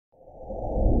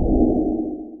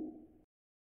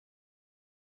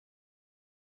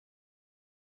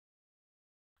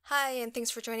Hi, and thanks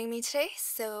for joining me today.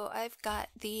 So I've got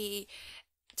the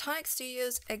Tonic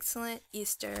Studios Egg-Cellent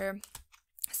Easter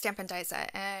stamp and die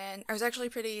set, and I was actually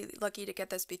pretty lucky to get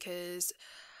this because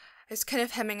I was kind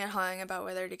of hemming and hawing about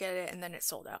whether to get it, and then it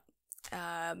sold out.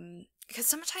 Because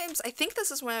sometimes I think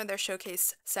this is one of their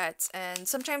showcase sets, and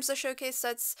sometimes the showcase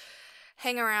sets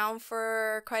hang around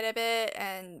for quite a bit,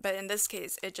 but in this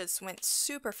case it just went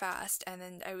super fast. And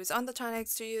then I was on the Tonic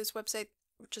Studios website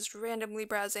just randomly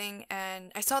browsing,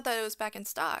 and I saw that it was back in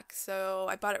stock, so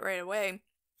I bought it right away.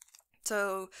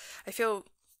 So I feel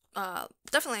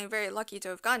definitely very lucky to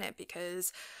have gotten it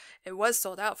because it was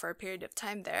sold out for a period of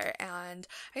time there, and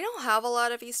I don't have a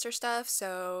lot of Easter stuff,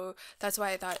 so that's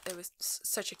why I thought it was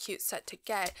such a cute set to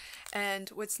get. And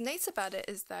what's nice about it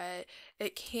is that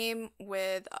it came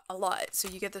with a lot, so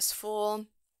you get this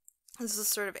is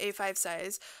sort of A5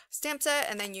 size stamp set,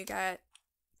 and then you get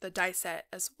the die set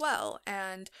as well.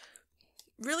 And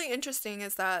really interesting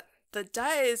is that the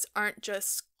dies aren't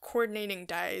just coordinating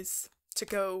dies to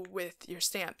go with your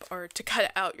stamp or to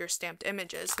cut out your stamped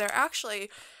images. They're actually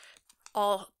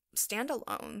all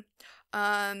standalone.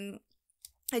 I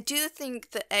do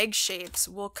think the egg shapes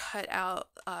will cut out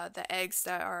the eggs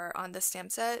that are on the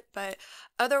stamp set, but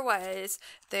otherwise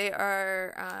they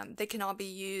can all be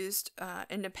used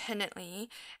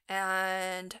independently,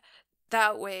 and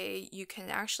that way you can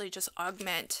actually just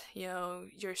augment,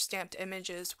 your stamped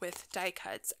images with die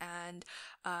cuts and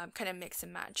kind of mix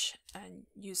and match and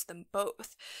use them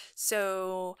both.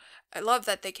 So I love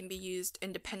that they can be used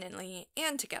independently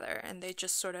and together, and they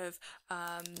just sort of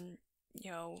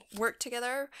work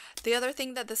together. The other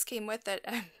thing that this came with that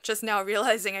I'm just now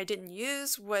realizing I didn't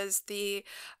use was the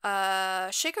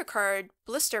shaker card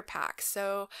blister pack.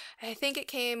 So I think it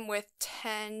came with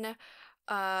 10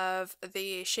 of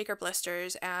the shaker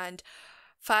blisters, and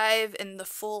 5 in the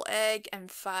full egg and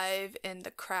 5 in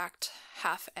the cracked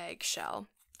half egg shell.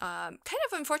 Kind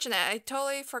of unfortunate. I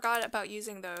totally forgot about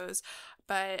using those,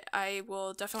 but I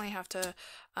will definitely have to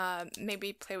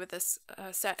maybe play with this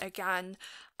set again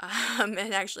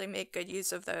and actually make good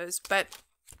use of those. But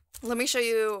let me show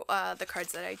you the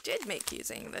cards that I did make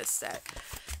using this set.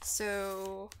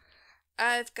 So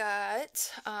I've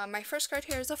got my first card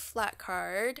here is a flat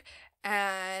card,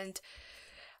 and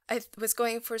I was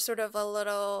going for sort of a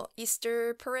little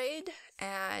Easter parade,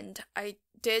 and I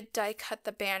did die cut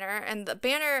the banner. And the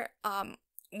banner,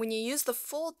 when you use the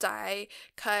full die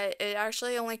cut, it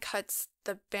actually only cuts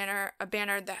a banner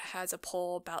that has a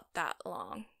pole about that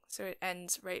long. So it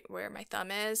ends right where my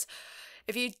thumb is.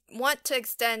 If you want to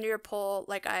extend your pole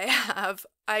like I have,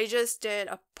 I just did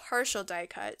a partial die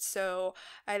cut. So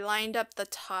I lined up the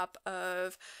top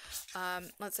of,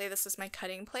 let's say this is my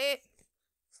cutting plate.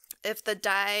 If the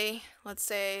die, let's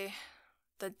say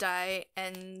the die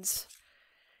ends,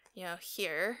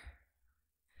 here,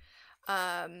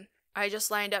 I just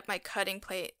lined up my cutting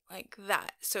plate like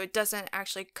that. So it doesn't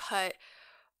actually cut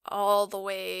all the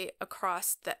way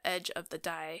across the edge of the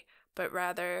die, but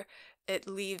rather it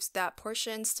leaves that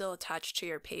portion still attached to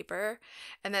your paper.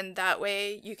 And then that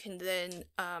way you can then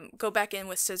go back in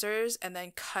with scissors and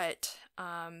then cut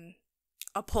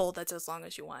a pole that's as long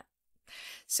as you want.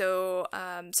 So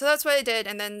that's what I did.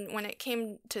 And then when it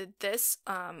came to this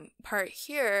part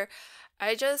here,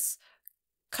 I just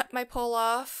cut my pole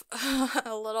off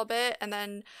a little bit, and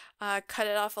then cut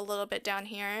it off a little bit down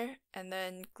here, and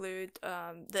then glued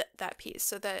that piece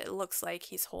so that it looks like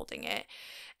he's holding it.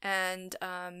 And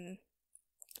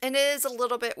it is a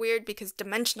little bit weird because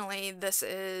dimensionally this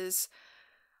is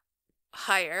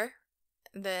higher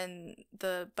than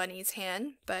the bunny's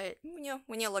hand, but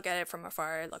when you look at it from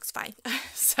afar, it looks fine.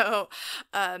 So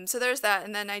there's that.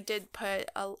 And then I did put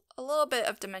a little bit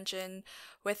of dimension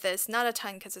with this, not a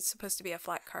ton because it's supposed to be a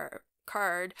flat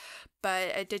card,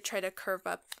 but I did try to curve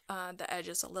up the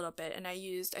edges a little bit, and I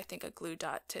used, I think, a glue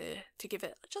dot to give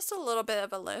it just a little bit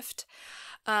of a lift.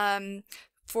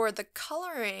 For the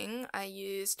coloring, I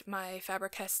used my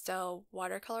Faber-Castell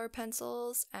watercolor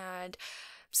pencils, and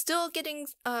still getting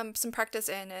some practice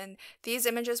in. And these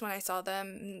images, when I saw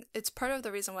them, it's part of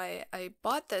the reason why I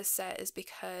bought this set is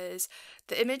because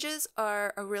the images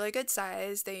are a really good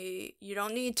size. You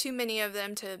don't need too many of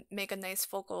them to make a nice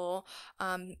focal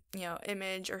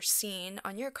image or scene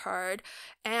on your card,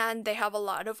 and they have a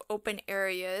lot of open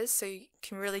areas, so you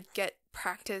can really get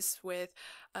practice with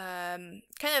kind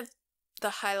of the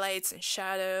highlights and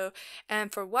shadow.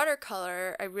 And for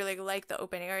watercolor, I really like the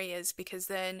open areas because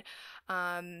then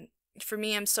for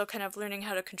me, I'm still kind of learning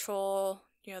how to control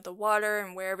the water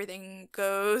and where everything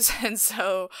goes. And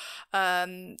so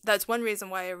that's one reason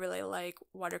why I really like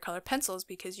watercolor pencils,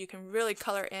 because you can really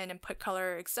color in and put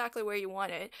color exactly where you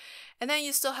want it. And then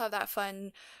you still have that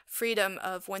fun freedom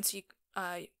of once you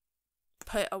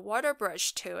put a water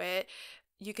brush to it,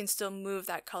 you can still move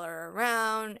that color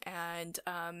around. And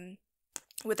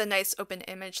with a nice open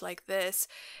image like this,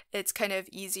 it's kind of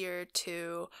easier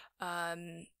to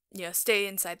stay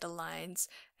inside the lines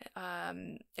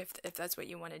if that's what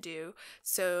you want to do.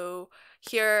 So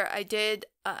here I did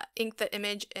ink the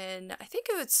image in, I think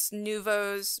it was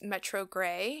Nuvo's Metro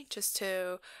Gray, just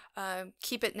to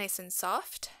keep it nice and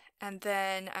soft. And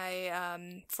then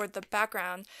I, for the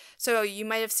background, so you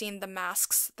might have seen the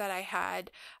masks that I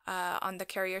had on the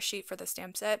carrier sheet for the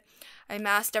stamp set. I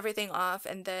masked everything off,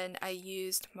 and then I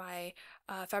used my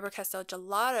Faber-Castell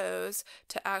Gelatos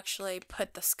to actually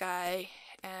put the sky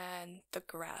and the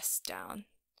grass down.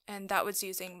 And that was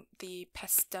using the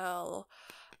pastel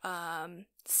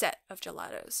set of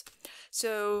gelatos.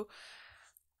 So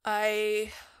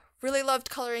I really loved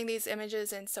coloring these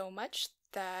images in so much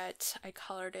that I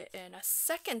colored it in a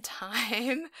second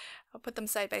time. I'll put them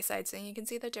side by side so you can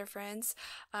see the difference.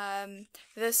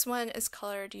 This one is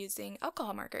colored using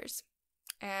alcohol markers.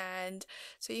 And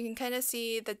so you can kind of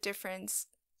see the difference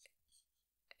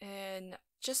in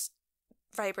just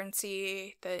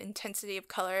vibrancy, the intensity of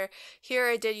color. Here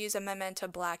I did use a Memento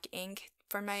black ink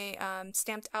for my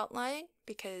stamped outline,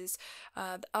 because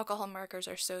the alcohol markers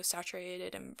are so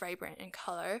saturated and vibrant in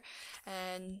color.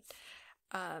 And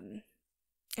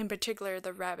in particular,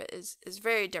 the rabbit is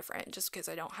very different, just because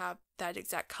I don't have that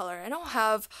exact color. I don't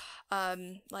have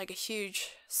like a huge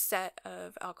set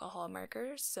of alcohol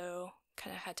markers, so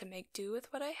kind of had to make do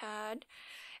with what I had.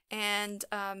 And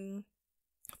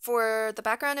for the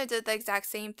background, I did the exact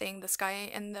same thing, the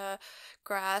sky and the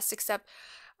grass, except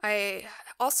I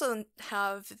also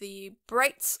have the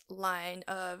Brights line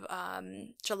of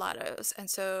gelatos, and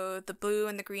so the blue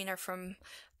and the green are from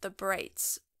the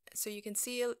Brights. So you can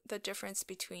see the difference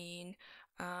between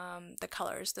the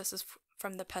colors. This is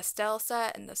from the pastel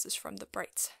set, and this is from the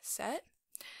Brights set.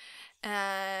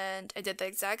 And I did the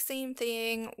exact same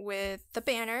thing with the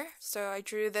banner. So I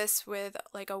drew this with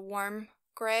like a warm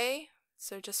gray,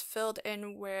 so just filled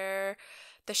in where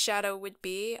the shadow would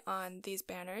be on these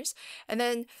banners. And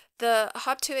then the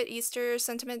Hop to It Easter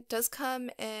sentiment does come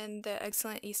in the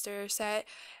Egg-Cellent Easter set,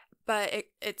 but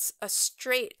it's a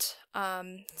straight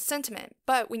sentiment.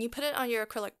 But when you put it on your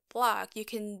acrylic block, you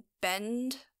can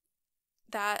bend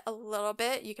that a little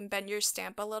bit. You can bend your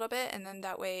stamp a little bit, and then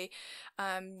that way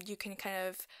you can kind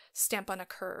of stamp on a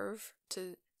curve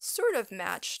to sort of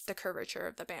match the curvature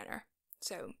of the banner.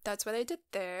 So that's what I did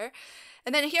there.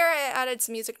 And then here I added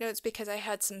some music notes because I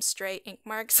had some stray ink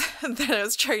marks that I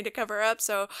was trying to cover up.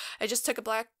 So I just took a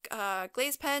black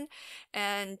glaze pen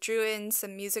and drew in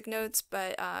some music notes.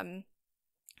 But, oh,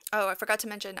 I forgot to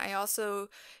mention, I also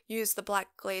used the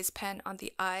black glaze pen on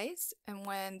the eyes. And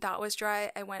when that was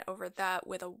dry, I went over that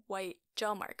with a white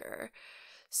gel marker.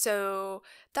 So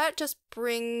that just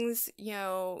brings,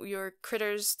 your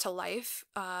critters to life.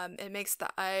 It makes the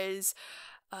eyes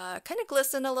kind of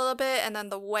glisten a little bit, and then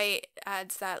the white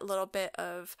adds that little bit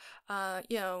of,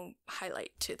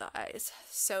 highlight to the eyes.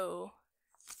 So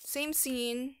same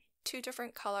scene, two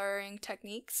different coloring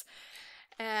techniques.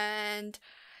 And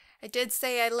I did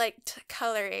say I liked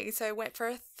coloring, so I went for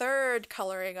a third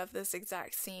coloring of this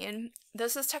exact scene.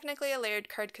 This is technically a layered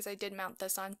card because I did mount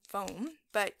this on foam,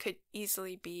 but could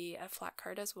easily be a flat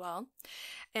card as well.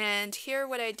 And here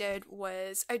what I did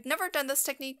was, I'd never done this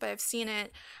technique, but I've seen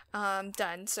it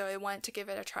done, so I wanted to give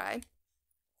it a try.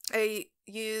 I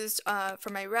used, for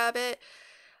my rabbit,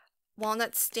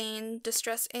 walnut stain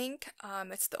distress ink.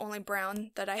 It's the only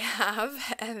brown that I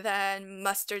have, and then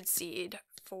mustard seed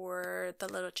for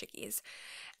the little chickies.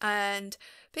 And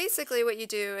basically what you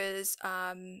do is,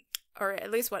 or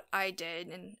at least what I did,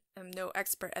 and I'm no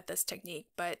expert at this technique,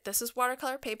 but this is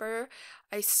watercolor paper.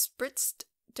 I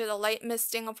did a light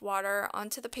misting of water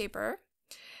onto the paper.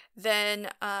 Then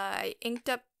I inked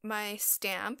up my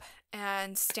stamp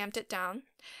and stamped it down.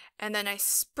 And then I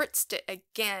spritzed it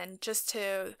again just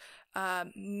to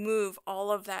move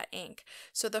all of that ink.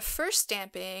 So the first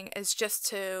stamping is just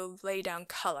to lay down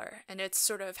color, and it's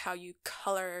sort of how you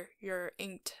color your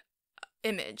inked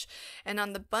image. And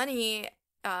on the bunny,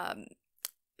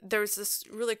 there's this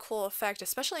really cool effect,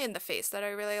 especially in the face, that I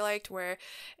really liked, where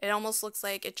it almost looks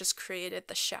like it just created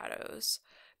the shadows.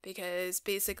 Because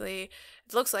basically,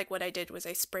 it looks like what I did was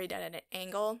I sprayed at an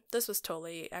angle. This was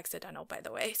totally accidental, by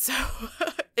the way, so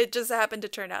it just happened to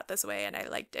turn out this way, and I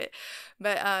liked it.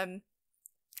 But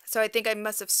So I think I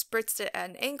must have spritzed it at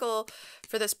an angle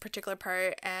for this particular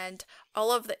part, and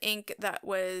all of the ink that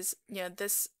was,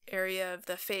 this area of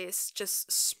the face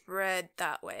just spread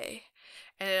that way.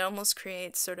 And it almost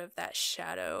creates sort of that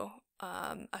shadow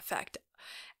effect.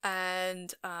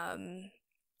 And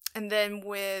then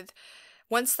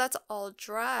once that's all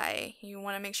dry, you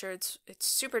want to make sure it's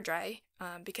super dry,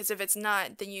 because if it's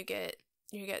not, then you get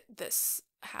this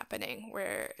happening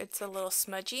where it's a little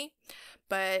smudgy.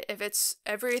 But if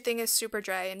everything is super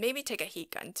dry, and maybe take a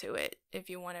heat gun to it if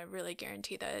you want to really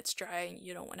guarantee that it's dry and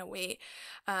you don't want to wait,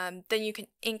 then you can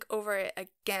ink over it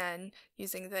again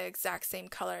using the exact same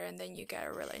color, and then you get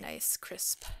a really nice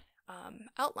crisp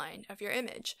outline of your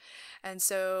image. And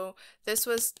so this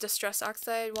was Distress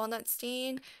Oxide Walnut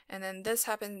Stain, and then this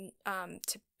happened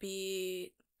to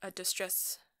be a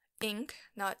Distress ink,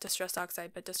 not Distress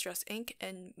Oxide, but Distress ink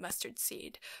and Mustard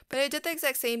Seed. But I did the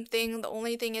exact same thing. The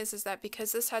only thing is that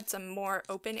because this had some more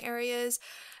open areas,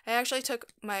 I actually took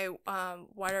my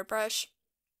watercolor brush,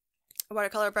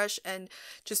 and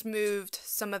just moved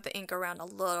some of the ink around a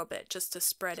little bit just to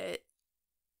spread it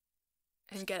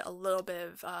and get a little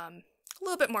bit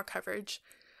more coverage.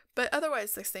 But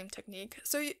otherwise the same technique.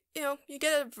 So you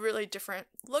get a really different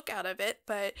look out of it,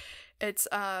 but it's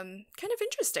kind of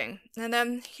interesting. And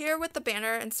then here with the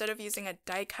banner, instead of using a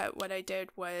die cut, what I did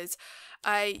was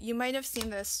you might have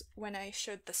seen this when I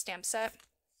showed the stamp set.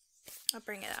 I'll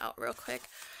bring it out real quick.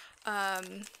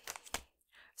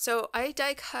 So I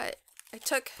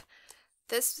took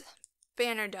this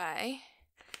banner die,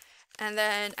 and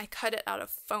then I cut it out of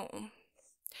foam.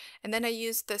 And then I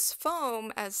used this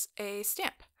foam as a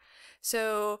stamp.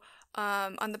 So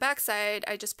on the back side,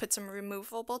 I just put some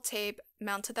removable tape,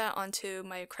 mounted that onto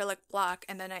my acrylic block,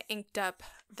 and then I inked up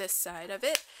this side of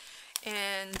it.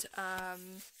 And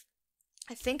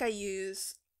I think I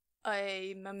use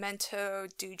a Memento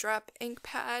Dewdrop ink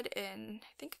pad in,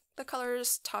 I think the color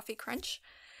is Toffee Crunch.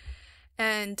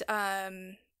 And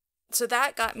so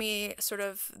that got me sort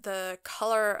of the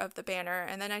color of the banner.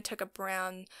 And then I took a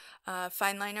brown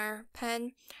fine liner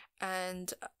pen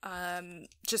and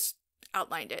just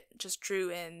outlined it, just drew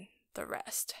in the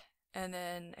rest. And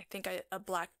then I think a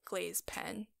black glaze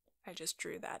pen, I just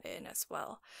drew that in as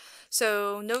well.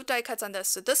 So no die cuts on this.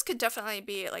 So this could definitely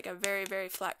be like a very, very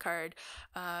flat card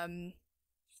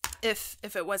if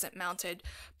it wasn't mounted.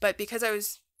 But because I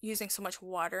was using so much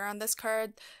water on this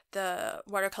card, the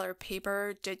watercolor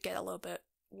paper did get a little bit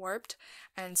warped.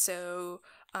 And so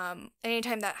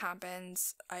anytime that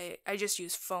happens, I just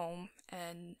use foam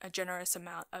and a generous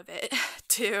amount of it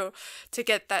to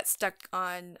get that stuck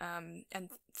on and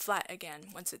flat again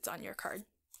once it's on your card.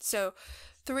 So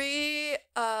 3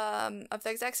 of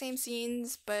the exact same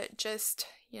scenes, but just,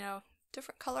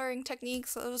 different coloring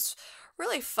techniques. So it was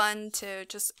really fun to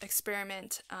just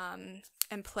experiment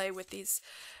and play with these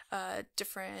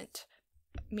different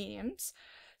mediums.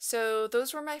 So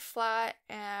those were my flat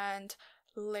and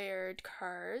layered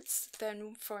cards.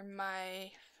 Then for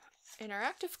my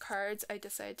interactive cards, I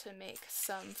decided to make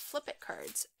some Flip-It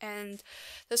cards. And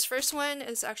this first one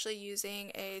is actually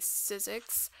using a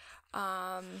Sizzix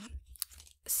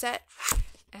set,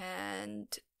 and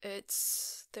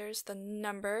there's the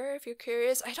number if you're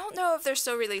curious. I don't know if they're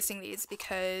still releasing these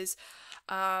because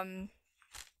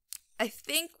I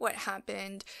think what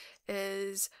happened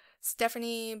is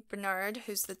Stephanie Bernard,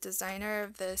 who's the designer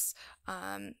of this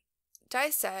die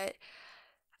set,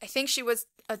 I think she was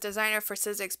a designer for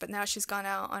Sizzix, but now she's gone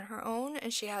out on her own,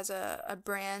 and she has a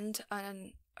brand,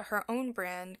 her own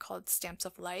brand called Stamps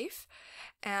of Life.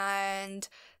 And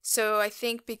so I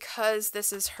think because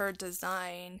this is her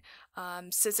design,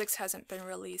 Sizzix hasn't been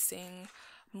releasing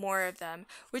more of them,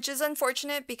 which is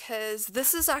unfortunate because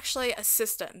this is actually a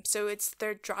system. So it's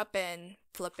their drop-in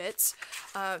Flip-Its,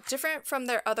 different from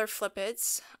their other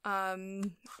Flip-Its,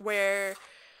 where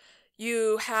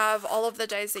you have all of the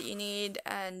dies that you need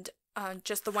and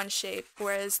just the one shape,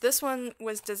 whereas this one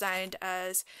was designed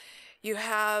as you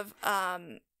have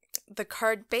the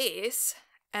card base,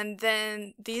 and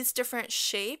then these different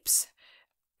shapes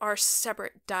are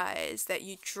separate dies that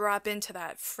you drop into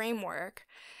that framework.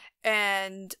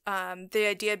 And the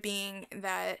idea being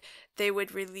that they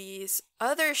would release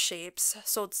other shapes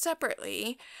sold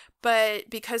separately, but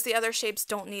because the other shapes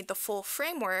don't need the full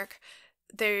framework,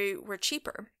 they were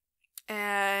cheaper.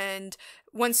 And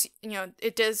once,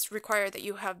 it does require that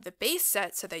you have the base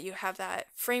set so that you have that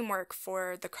framework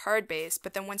for the card base.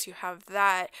 But then once you have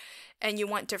that and you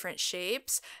want different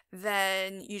shapes,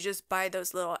 then you just buy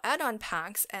those little add-on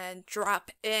packs and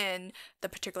drop in the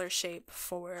particular shape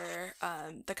for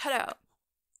the cutout.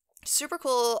 super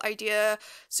cool idea,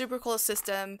 super cool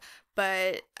system,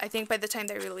 but I think by the time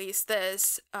they released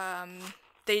this,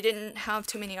 they didn't have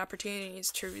too many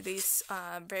opportunities to release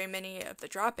very many of the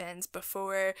drop-ins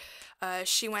before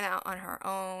she went out on her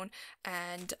own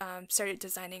and started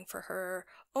designing for her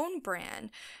own brand.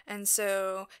 And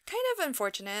so kind of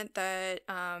unfortunate that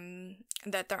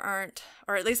that there aren't,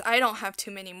 or at least I don't have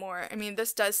too many more. I mean,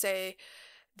 this does say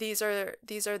these are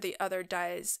the other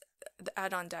dies, the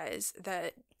add-on dies,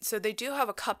 that so they do have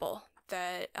a couple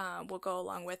that will go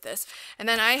along with this. And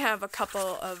then I have a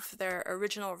couple of their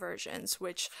original versions,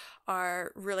 which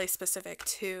are really specific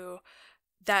to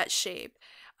that shape.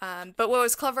 But what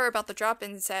was clever about the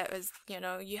drop-in set was, you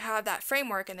know, you have that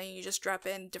framework and then you just drop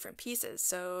in different pieces.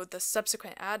 So the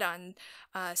subsequent add-on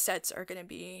sets are going to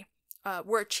be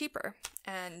were cheaper,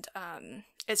 and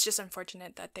it's just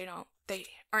unfortunate that they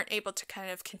aren't able to kind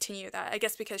of continue that. I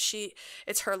guess because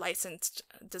it's her licensed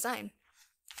design.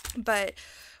 But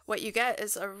what you get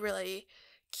is a really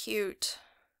cute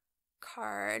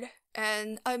card,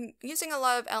 and I'm using a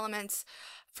lot of elements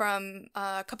from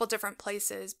a couple different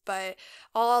places, but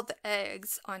all the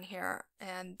eggs on here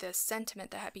and the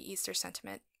sentiment, the Happy Easter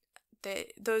sentiment,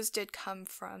 those did come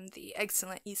from the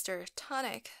Egg-Cellent Easter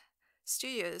Tonic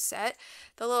Studios set.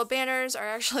 The little banners are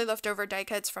actually leftover die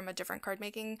cuts from a different card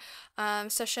making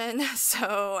session,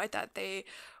 so I thought they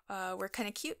were kind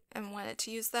of cute and wanted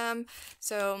to use them.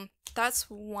 So that's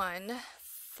one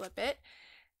Flip It.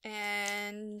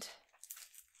 And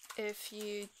if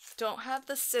you don't have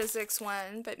the Sizzix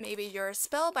one, but maybe you're a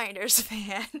Spellbinders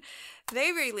fan,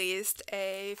 they released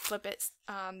a Flip It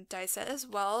die set as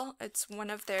well. It's one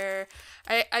of their,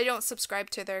 I don't subscribe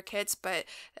to their kits, but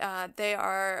they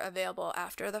are available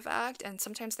after the fact, and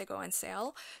sometimes they go on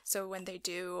sale. So when they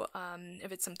do,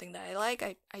 if it's something that I like,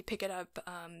 I pick it up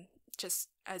just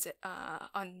as it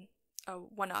on a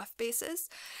one-off basis.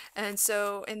 And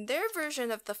so in their version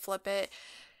of the Flip It,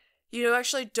 you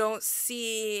actually don't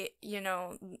see, you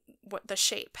know, what the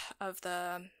shape of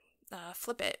the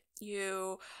Flip It.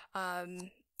 You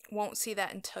won't see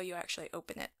that until you actually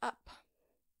open it up.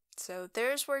 So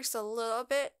theirs works a little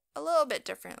bit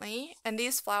differently. And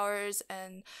these flowers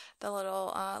and the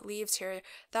little leaves here,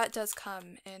 that does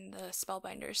come in the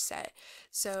Spellbinders set.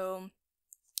 So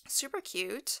super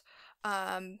cute.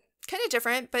 Kind of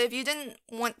different, but if you didn't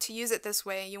want to use it this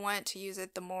way, you wanted to use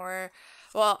it the more,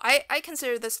 well, I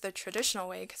consider this the traditional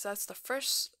way because that's the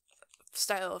first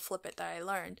style of Flip It that I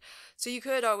learned. So you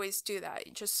could always do that.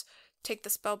 You just take the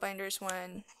Spellbinders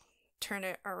one, turn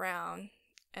it around,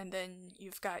 and then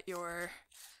you've got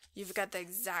the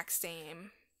exact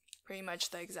same, pretty much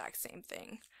the exact same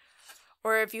thing.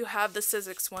 Or if you have the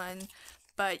Sizzix one,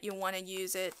 but you want to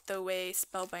use it the way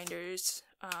Spellbinders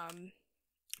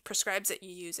prescribes that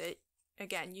you use it,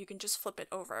 again, you can just flip it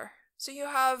over. So you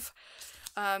have,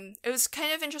 it was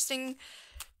kind of interesting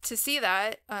to see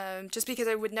that, just because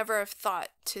I would never have thought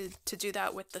to do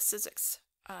that with the Sizzix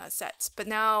sets. But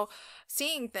now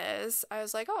seeing this, I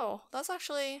was like, oh, that's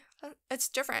actually, it's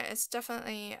different. It's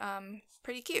definitely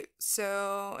pretty cute.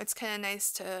 So it's kind of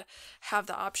nice to have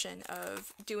the option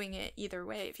of doing it either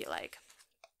way if you like.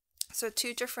 So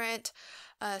two different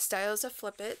styles of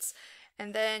Flip Its.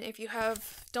 And then if you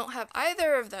don't have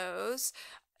either of those,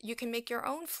 you can make your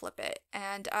own Flip It.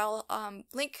 And I'll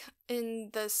link in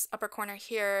this upper corner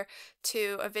here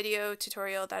to a video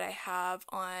tutorial that I have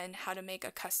on how to make a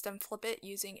custom Flip It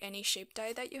using any shape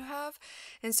die that you have.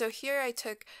 And so here I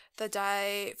took the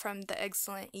die from the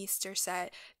Egg-Cellent Easter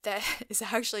set that is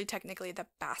actually technically the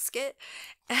basket.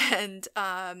 And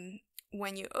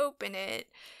when you open it,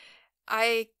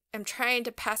 I'm trying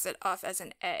to pass it off as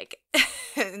an egg.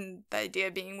 And the idea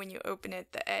being when you open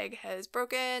it, the egg has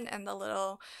broken and the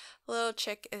little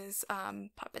chick is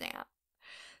popping out.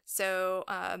 So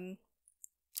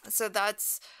so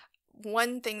that's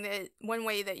one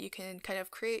way that you can kind of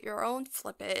create your own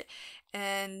Flip It,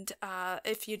 and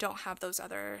if you don't have those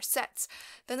other sets.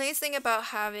 The nice thing about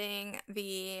having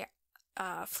the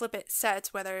Flip It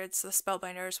sets, whether it's the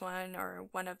Spellbinders one or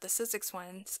one of the Sizzix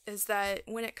ones, is that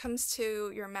when it comes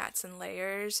to your mats and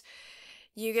layers,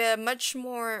 you get a much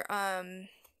more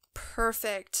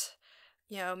perfect,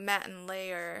 mat and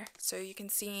layer. So you can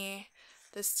see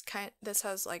this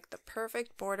has like the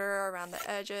perfect border around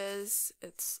the edges.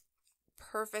 It's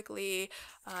perfectly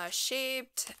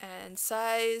shaped and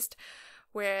sized.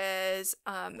 Whereas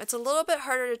it's a little bit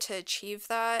harder to achieve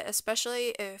that, especially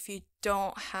if you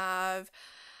don't have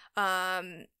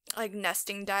like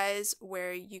nesting dies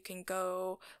where you can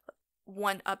go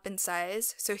one up in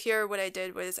size. So here what I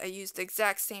did was I used the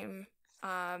exact same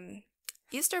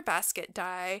Easter basket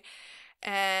die,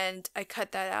 and I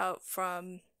cut that out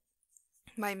from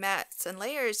my mats and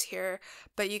layers here,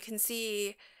 but you can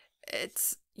see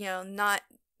it's, you know, not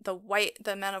the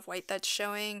amount of white that's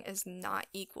showing is not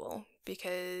equal,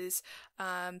 because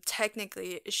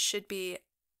technically I should be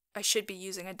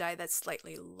using a die that's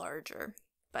slightly larger.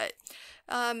 But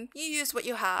you use what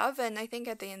you have, and I think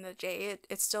at the end of the day,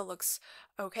 it still looks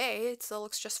okay. It still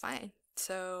looks just fine.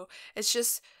 So it's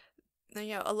just,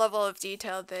 you know, a level of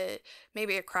detail that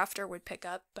maybe a crafter would pick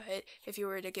up, but if you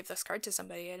were to give this card to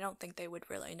somebody, I don't think they would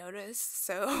really notice.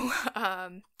 So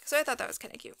so I thought that was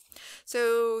kind of cute.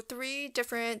 So 3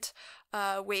 different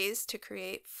ways to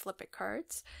create Flip-It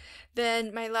cards.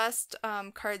 Then my last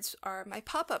cards are my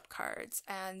pop-up cards,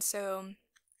 and so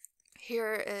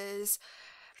here is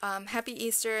Happy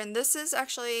Easter, and this is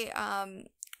actually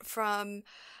from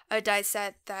a die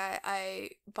set that I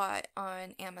bought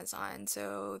on Amazon.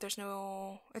 So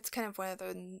it's kind of one of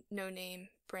the no-name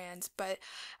brands, but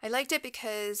I liked it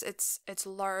because it's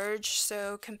large.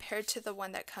 So compared to the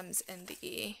one that comes in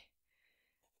the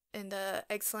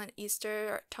Egg-Cellent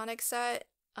Easter Tonic set,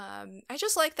 I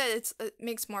just like that it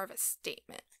makes more of a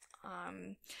statement.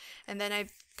 And then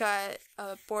I've got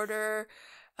a border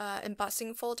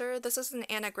embossing folder. This is an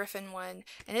Anna Griffin one,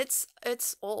 and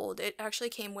it's old. It actually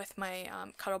came with my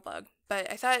Cuttlebug,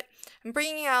 but I thought I'm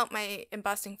bringing out my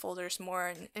embossing folders more,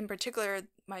 and in particular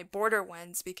my border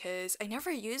ones, because I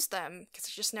never used them because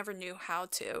I just never knew how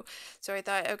to. So I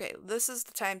thought, okay, this is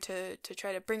the time to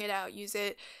try to bring it out, use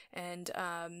it, and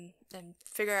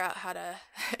figure out how to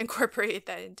incorporate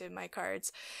that into my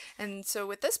cards. And so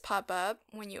with this pop-up,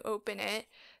 when you open it,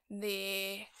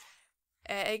 the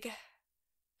egg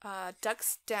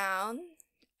ducks down,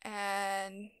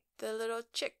 and the little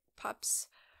chick pops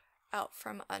out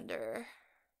from under.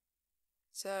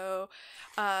 So,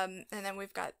 and then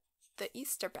we've got the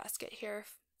Easter basket here.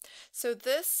 So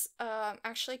this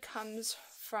actually comes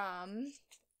from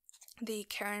the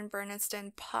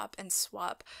Burniston Pop and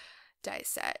Swap die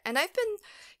set. And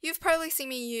you've probably seen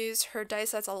me use her die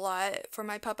sets a lot for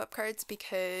my pop-up cards,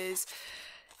 because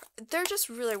they're just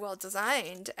really well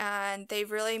designed, and they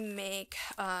really make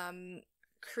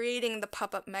creating the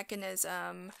pop-up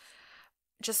mechanism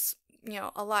just, you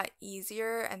know, a lot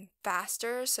easier and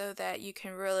faster, so that you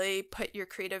can really put your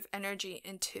creative energy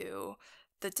into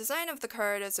the design of the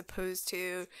card as opposed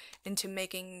to into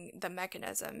making the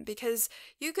mechanism, because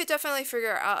you could definitely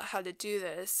figure out how to do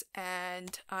this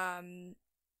and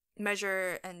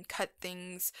measure and cut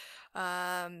things,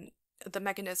 the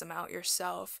mechanism out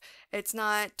yourself. It's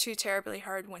not too terribly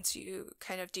hard once you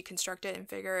kind of deconstruct it and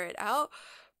figure it out,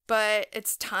 but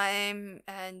it's time,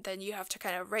 and then you have to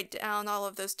kind of write down all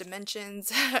of those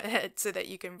dimensions so that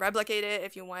you can replicate it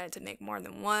if you wanted to make more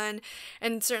than one.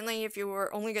 And certainly if you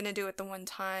were only going to do it the one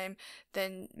time,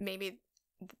 then maybe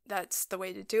that's the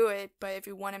way to do it. But if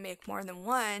you want to make more than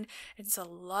one, it's a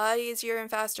lot easier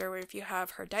and faster if you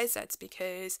have her die sets,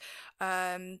 because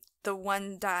the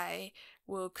one die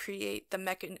will create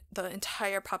the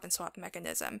entire pop and swap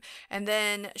mechanism, and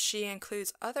then she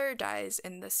includes other dies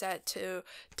in the set to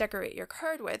decorate your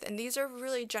card with, and these are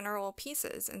really general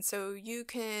pieces, and so you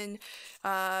can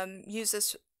use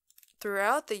this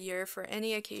throughout the year for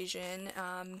any occasion,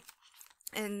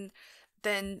 and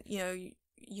then, you know,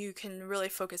 you can really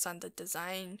focus on the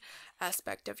design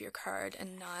aspect of your card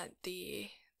and not the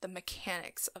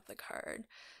mechanics of the card.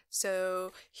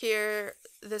 So here,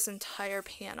 this entire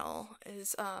panel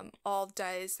is all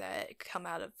dies that come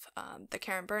out of the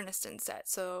Burniston set.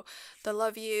 So the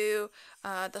Love You,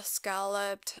 the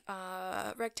scalloped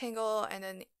rectangle, and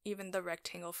then even the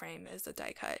rectangle frame is a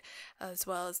die cut, as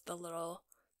well as the little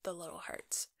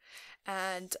hearts.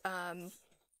 And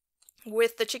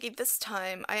with the Chickie this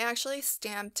time, I actually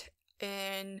stamped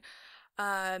in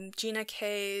Gina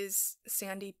K's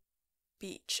Sandy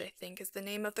Beach, I think is the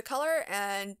name of the color,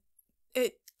 and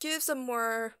it gives a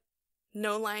more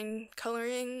no-line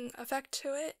coloring effect to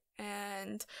it.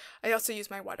 And I also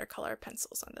use my watercolor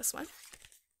pencils on this one.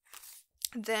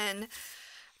 Then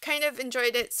kind of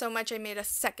enjoyed it so much I made a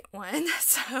second one.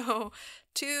 So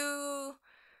 2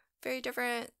 very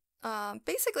different,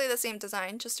 basically the same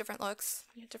design, just different looks,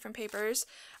 different papers.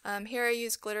 Here I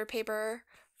use glitter paper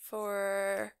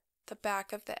for the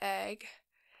back of the egg,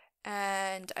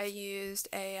 and I used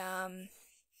a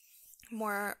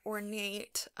more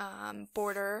ornate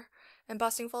border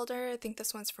embossing folder. I think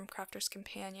this one's from Crafter's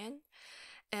Companion.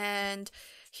 And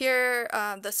here,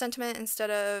 the sentiment, instead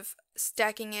of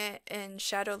stacking it in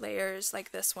shadow layers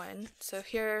like this one, so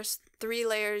here's 3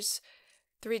 layers,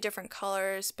 3 different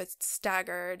colors, but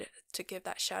staggered to give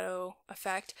that shadow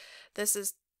effect. This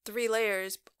is 3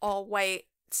 layers, all white,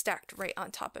 stacked right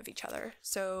on top of each other.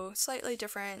 So slightly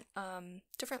different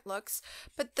different looks,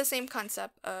 but the same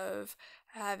concept of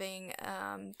having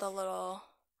the little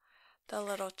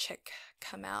chick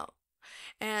come out.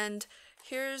 And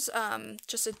here's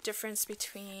just a difference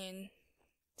between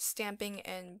stamping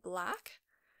in black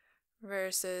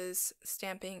versus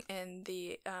stamping in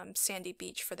the sandy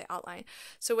beach for the outline.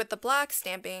 So with the black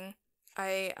stamping,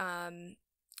 I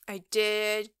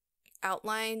did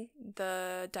outline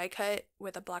the die cut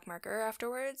with a black marker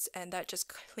afterwards, and that just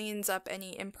cleans up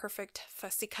any imperfect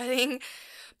fussy cutting.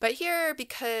 But here,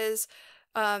 because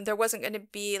there wasn't going to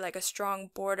be like a strong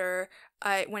border,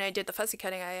 when I did the fussy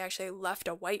cutting, I actually left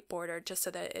a white border just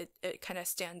so that it kind of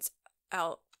stands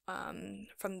out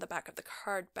from the back of the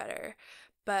card better.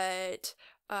 But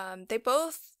they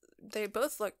both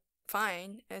look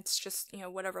fine. It's just, you know,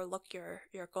 whatever look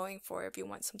you're going for. If you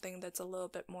want something that's a little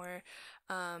bit more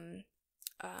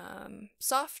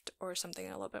soft, or something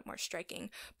a little bit more striking.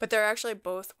 But they're actually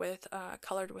both with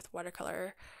colored with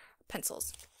watercolor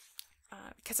pencils,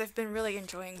 because I've been really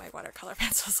enjoying my watercolor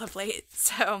pencils of late.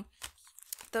 So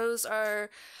those are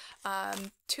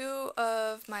two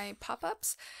of my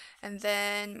pop-ups, and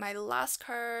then my last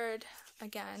card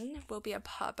again will be a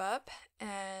pop-up,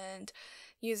 and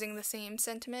using the same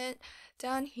sentiment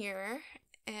down here.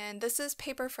 And this is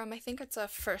paper from, I think it's a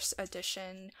first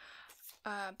edition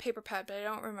paper pad, but I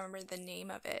don't remember the name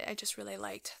of it. I just really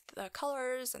liked the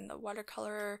colors and the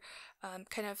watercolor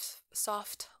kind of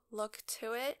soft look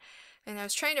to it, and I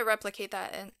was trying to replicate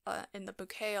that in the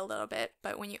bouquet a little bit.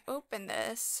 But when you open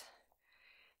this,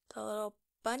 the little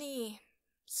bunny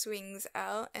swings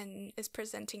out and is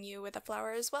presenting you with a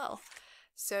flower as well.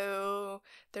 So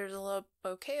there's a little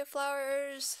bouquet of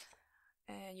flowers,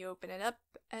 and you open it up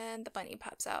and the bunny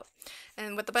pops out.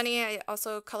 And with the bunny, I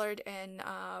also colored in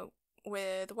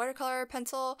with watercolor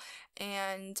pencil,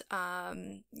 and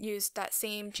used that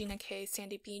same Gina K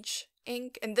Sandy Beach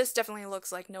ink. And this definitely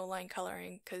looks like no line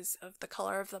coloring because of the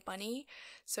color of the bunny.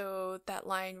 So that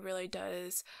line really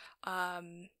does,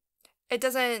 it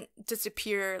doesn't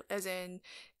disappear, as in,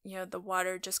 you know, the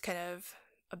water just kind of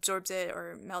absorbs it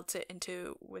or melds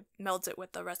it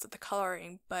with the rest of the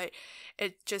coloring, but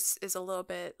it just is a little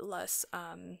bit less,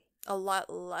 a lot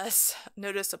less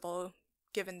noticeable,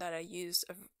 given that I used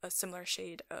a similar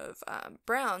shade of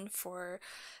brown for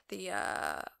the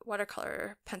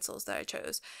watercolor pencils that I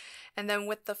chose. And then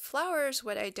with the flowers,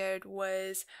 what I did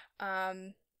was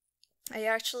I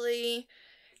actually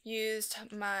used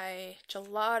my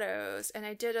gelatos, and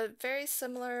I did a very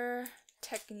similar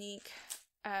technique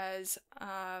as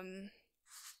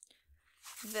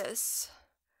this,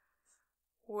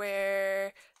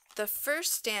 where the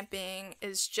first stamping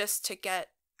is just to get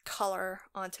color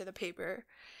onto the paper.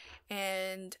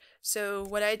 And so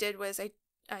what I did was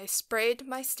I sprayed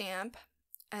my stamp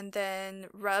and then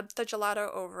rubbed the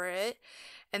gelato over it,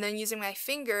 and then using my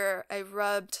finger I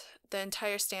rubbed the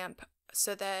entire stamp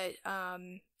so that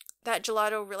that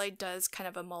gelato really does kind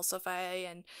of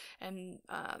emulsify, and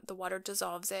the water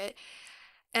dissolves it.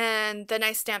 And then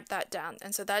I stamped that down,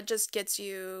 and so that just gets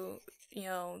you, you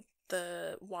know,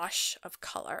 the wash of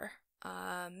color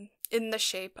in the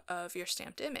shape of your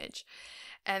stamped image.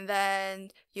 And then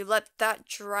you let that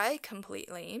dry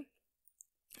completely,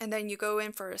 and then you go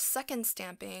in for a second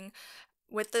stamping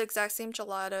with the exact same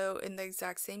gelato in the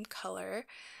exact same color,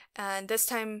 and this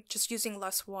time just using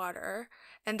less water.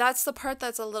 And that's the part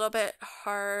that's a little bit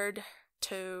hard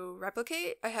to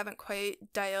replicate. I haven't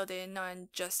quite dialed in on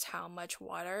just how much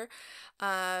water,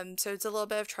 so it's a little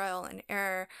bit of trial and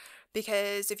error,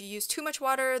 because if you use too much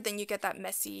water, then you get that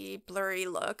messy, blurry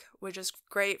look, which is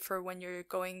great for when you're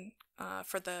going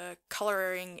for the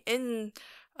coloring in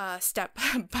step.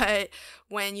 But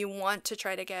when you want to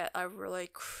try to get a really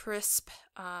crisp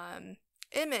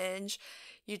image,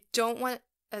 you don't want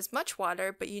as much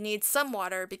water, but you need some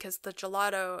water, because the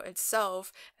gelato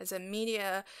itself as a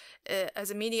medium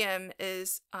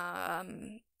is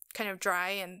kind of dry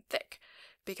and thick,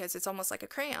 because it's almost like a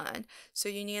crayon. So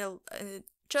you need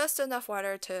just enough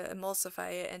water to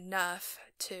emulsify it enough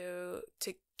to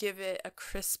give it a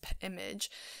crisp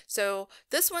image. So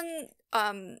this one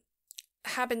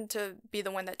happened to be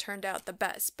the one that turned out the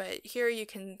best, but here you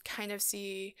can kind of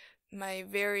see my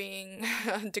varying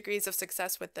degrees of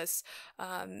success with this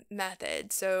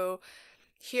method. So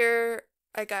here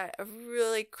I got a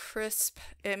really crisp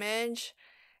image,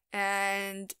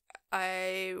 and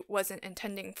I wasn't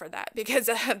intending for that because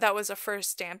that was a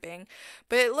first stamping,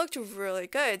 but it looked really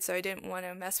good, so I didn't want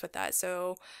to mess with that.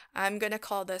 So I'm gonna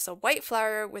call this a white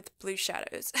flower with blue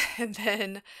shadows. And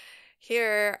then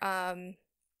here I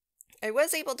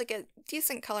was able to get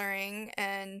decent coloring,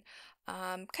 and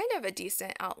kind of a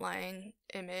decent outline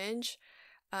image.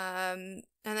 And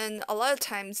then a lot of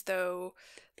times though,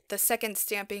 the second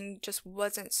stamping just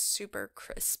wasn't super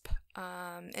crisp.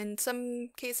 In some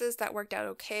cases that worked out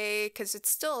okay because it's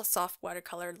still a soft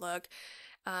watercolor look.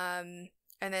 And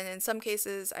then in some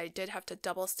cases I did have to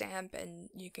double stamp, and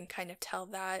you can kind of tell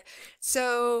that.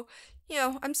 So, you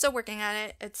know, I'm still working on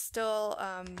it. It's still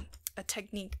a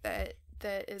technique that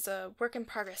is a work in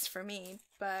progress for me,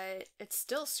 but it's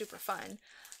still super fun.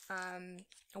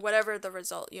 Whatever the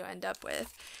result you end up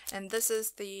with. And this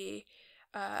is the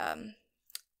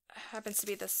happens to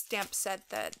be the stamp set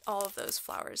that all of those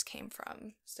flowers came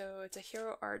from. So it's a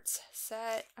Hero Arts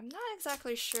set. I'm not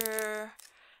exactly sure.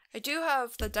 I do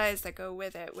have the dies that go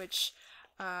with it, which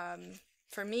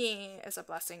for me is a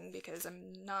blessing because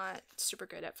I'm not super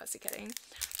good at fussy cutting,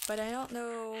 but I don't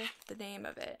know the name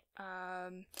of it.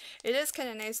 It is kind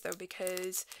of nice though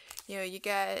because, you know, you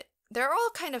get, they're all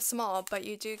kind of small, but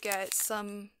you do get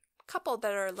some couple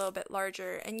that are a little bit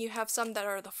larger, and you have some that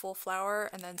are the full flower,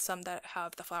 and then some that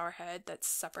have the flower head that's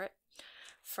separate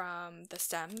from the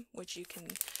stem, which you can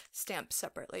stamp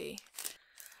separately.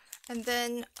 And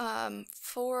then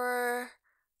for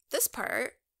this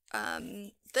part,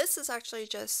 this is actually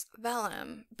just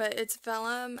vellum, but it's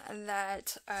vellum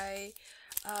that I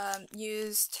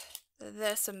used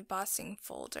this embossing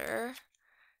folder,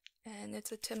 and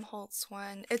it's a Tim Holtz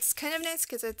one. It's kind of nice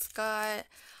because it's got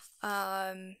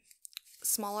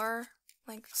smaller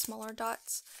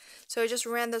dots. So I just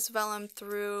ran this vellum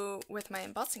through with my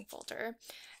embossing folder,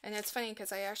 and it's funny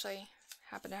because I actually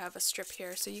happen to have a strip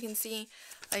here, so you can see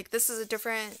like this is a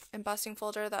different embossing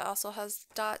folder that also has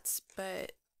dots,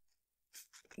 but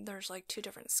there's like two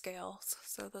different scales.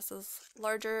 So this is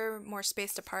larger, more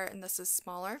spaced apart, and this is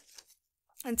smaller.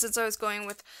 And since I was going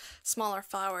with smaller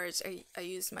flowers, I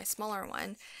used my smaller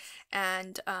one,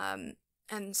 and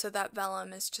so that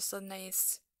vellum is just a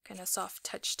nice kind of soft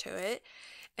touch to it.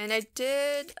 And I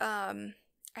did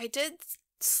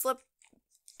slip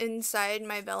inside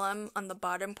my vellum on the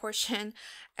bottom portion.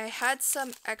 I had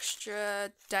some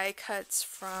extra die cuts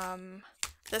from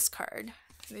this card,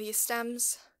 these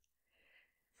stems.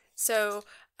 So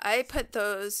I put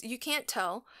those, you can't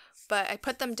tell, but I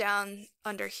put them down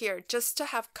under here just to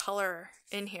have color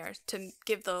in here to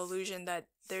give the illusion that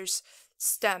there's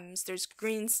stems, there's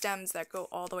green stems that go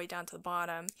all the way down to the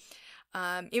bottom.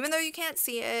 Even though you can't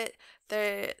see it,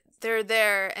 they're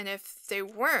there, and if they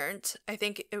weren't, I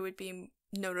think it would be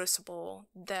noticeable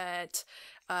that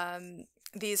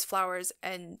these flowers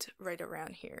end right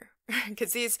around here.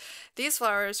 Because these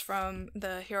flowers from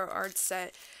the Hero Arts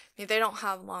set, I mean, they don't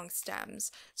have long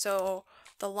stems, so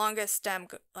the longest stem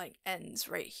like ends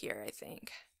right here, I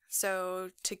think.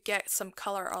 So to get some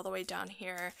color all the way down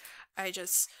here, I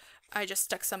just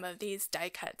stuck some of these die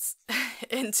cuts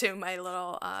into my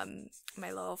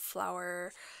little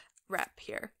flower wrap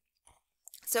here.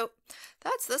 So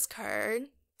that's this card.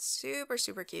 Super,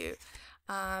 super cute.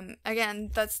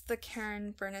 Again, that's the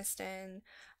Karen Burniston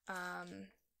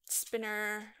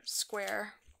spinner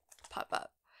square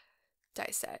pop-up die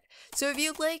set. So if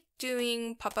you like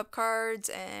doing pop-up cards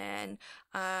and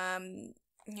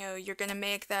you know, you're gonna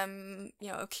make them, you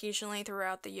know, occasionally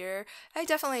throughout the year, I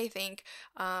definitely think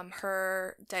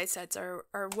her die sets are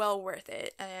well worth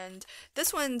it. And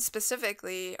this one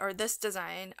specifically, or this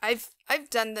design, I've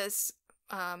done this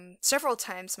several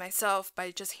times myself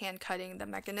by just hand cutting the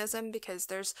mechanism, because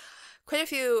there's quite a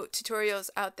few tutorials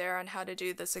out there on how to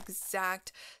do this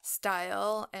exact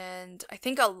style, and I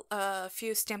think a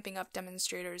few Stampin' Up!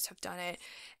 Demonstrators have done it,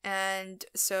 and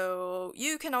so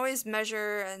you can always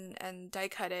measure and die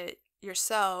cut it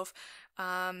yourself,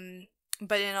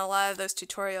 but in a lot of those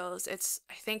tutorials it's,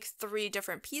 I think, 3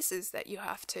 different pieces that you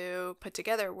have to put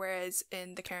together, whereas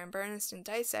in the Karen Burniston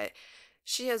die set,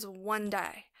 she has 1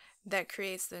 die that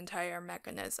creates the entire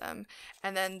mechanism,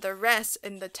 and then the rest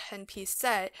in the 10-piece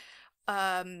set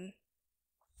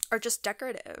are just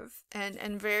decorative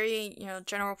and very, you know,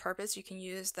 general purpose. You can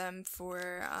use them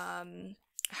for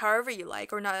however you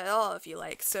like, or not at all if you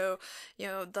like. So, you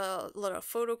know, the little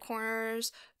photo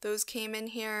corners, those came in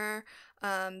here.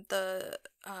 The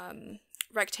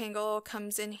rectangle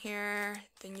comes in here.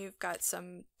 Then you've got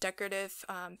some decorative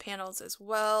panels as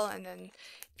well, and then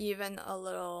even a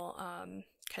little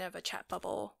kind of a chat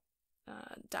bubble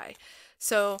die.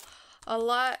 So a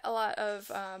lot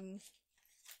of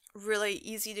really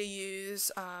easy to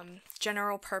use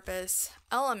general purpose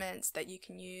elements that you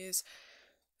can use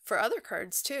for other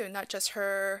cards too, not just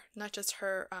her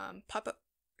pop-up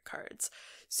cards.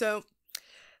 So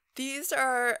These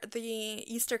are the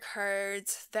Easter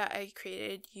cards that I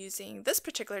created using this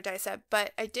particular die set,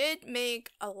 but I did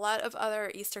make a lot of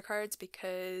other Easter cards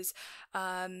because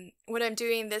what I'm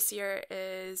doing this year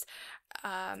is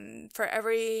for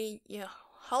every,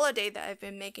 holiday that I've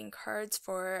been making cards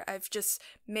for, I've just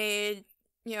made,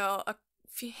 a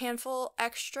handful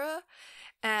extra.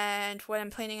 And what I'm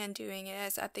planning on doing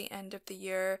is at the end of the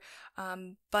year,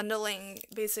 bundling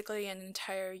basically an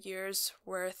entire year's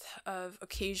worth of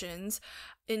occasions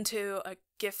into a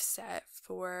gift set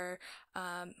for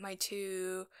my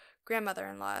two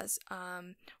grandmother-in-laws.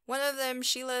 One of them,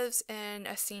 she lives in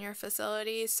a senior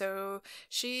facility, so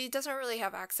she doesn't really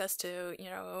have access to,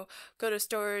 go to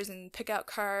stores and pick out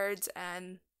cards,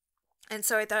 and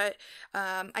so I thought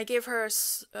I gave her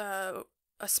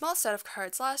a small set of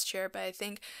cards last year, but I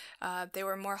think they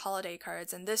were more holiday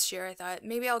cards. And this year I thought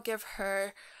maybe I'll give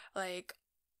her like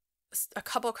a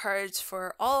couple cards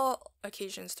for all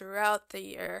occasions throughout the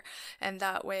year. And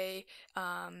that way,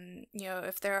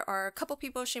 if there are a couple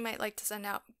people she might like to send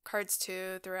out cards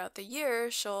to throughout the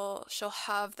year, she'll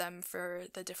have them for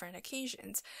the different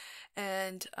occasions.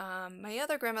 And my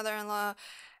other grandmother-in-law,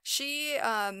 she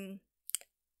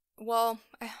well,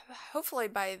 hopefully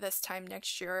by this time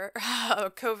next year,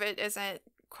 COVID isn't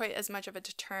quite as much of a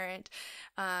deterrent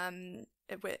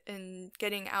in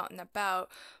getting out and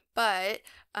about. But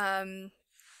I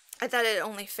thought it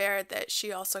only fair that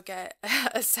she also get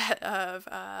a set of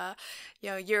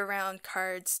year-round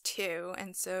cards too,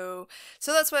 and so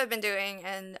that's what I've been doing.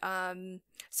 And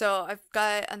so I've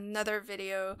got another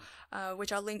video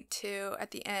which I'll link to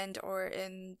at the end or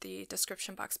in the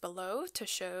description box below to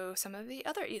show some of the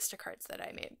other Easter cards that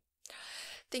I made.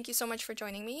 Thank you so much for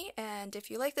joining me, and if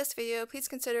you like this video, please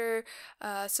consider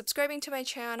subscribing to my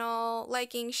channel,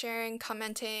 liking, sharing,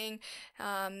 commenting.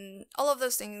 All of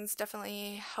those things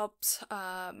definitely helps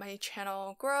my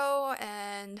channel grow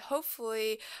and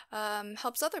hopefully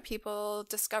helps other people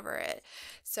discover it.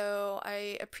 So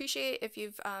I appreciate if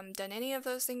you've done any of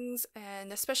those things,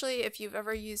 and especially if you've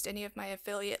ever used any of my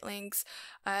affiliate links.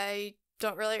 I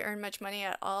don't really earn much money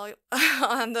at all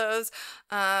on those,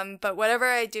 but whatever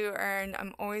I do earn,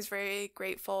 I'm always very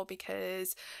grateful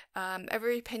because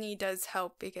every penny does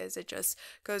help because it just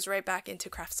goes right back into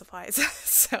craft supplies.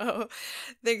 So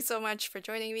thanks so much for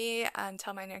joining me.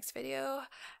 Until my next video,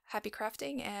 happy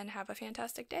crafting and have a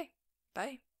fantastic day.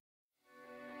 Bye.